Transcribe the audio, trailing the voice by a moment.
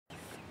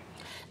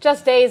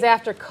Just days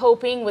after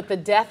coping with the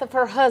death of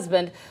her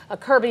husband, a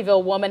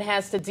Kirbyville woman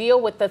has to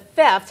deal with the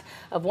theft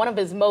of one of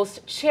his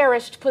most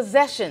cherished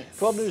possessions.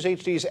 12 News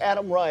HD's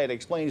Adam Wright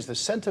explains the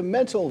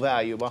sentimental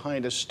value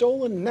behind a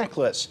stolen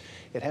necklace.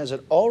 It has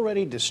an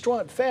already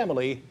distraught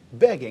family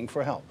begging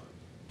for help.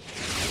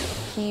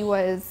 He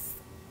was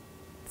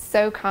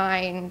so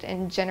kind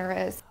and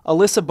generous.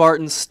 Alyssa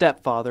Barton's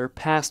stepfather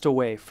passed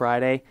away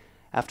Friday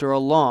after a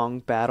long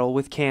battle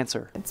with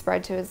cancer. It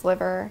spread to his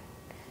liver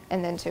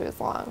and then to his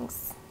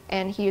lungs.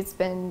 And he's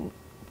been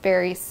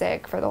very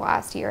sick for the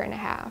last year and a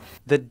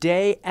half. The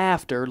day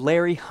after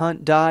Larry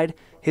Hunt died,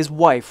 his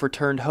wife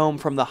returned home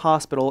from the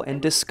hospital and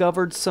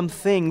discovered some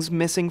things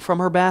missing from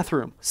her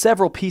bathroom.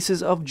 Several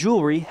pieces of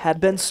jewelry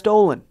had been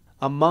stolen.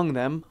 Among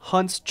them,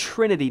 Hunt's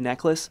Trinity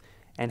necklace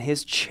and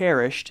his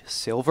cherished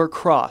silver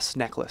cross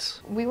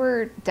necklace. We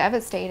were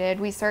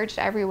devastated. We searched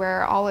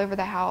everywhere, all over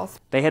the house.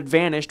 They had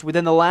vanished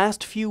within the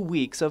last few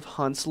weeks of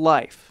Hunt's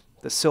life.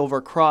 The silver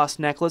cross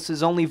necklace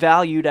is only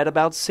valued at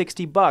about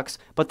 $60,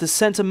 but the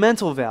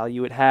sentimental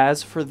value it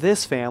has for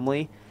this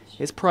family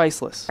is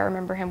priceless. I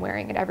remember him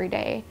wearing it every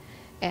day,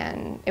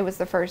 and it was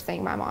the first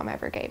thing my mom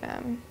ever gave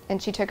him.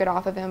 And she took it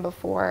off of him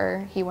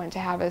before he went to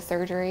have his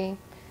surgery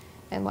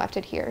and left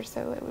it here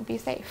so it would be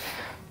safe.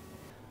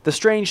 The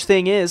strange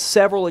thing is,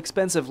 several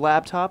expensive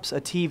laptops,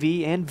 a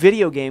TV, and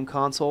video game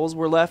consoles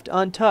were left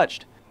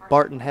untouched.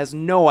 Barton has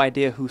no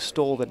idea who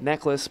stole the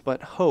necklace,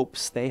 but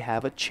hopes they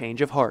have a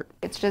change of heart.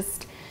 It's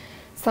just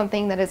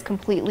something that is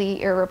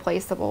completely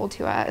irreplaceable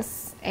to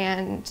us,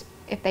 and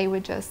if they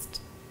would just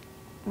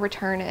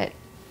return it,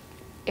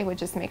 it would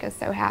just make us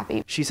so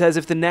happy. She says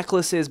if the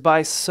necklace is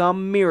by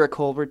some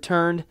miracle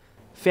returned,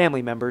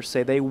 family members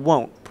say they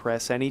won't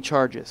press any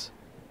charges.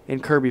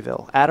 In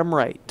Kirbyville, Adam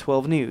Wright,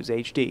 12 News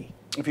HD.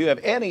 If you have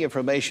any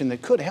information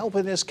that could help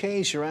in this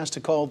case, you're asked to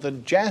call the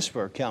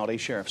Jasper County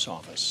Sheriff's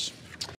Office.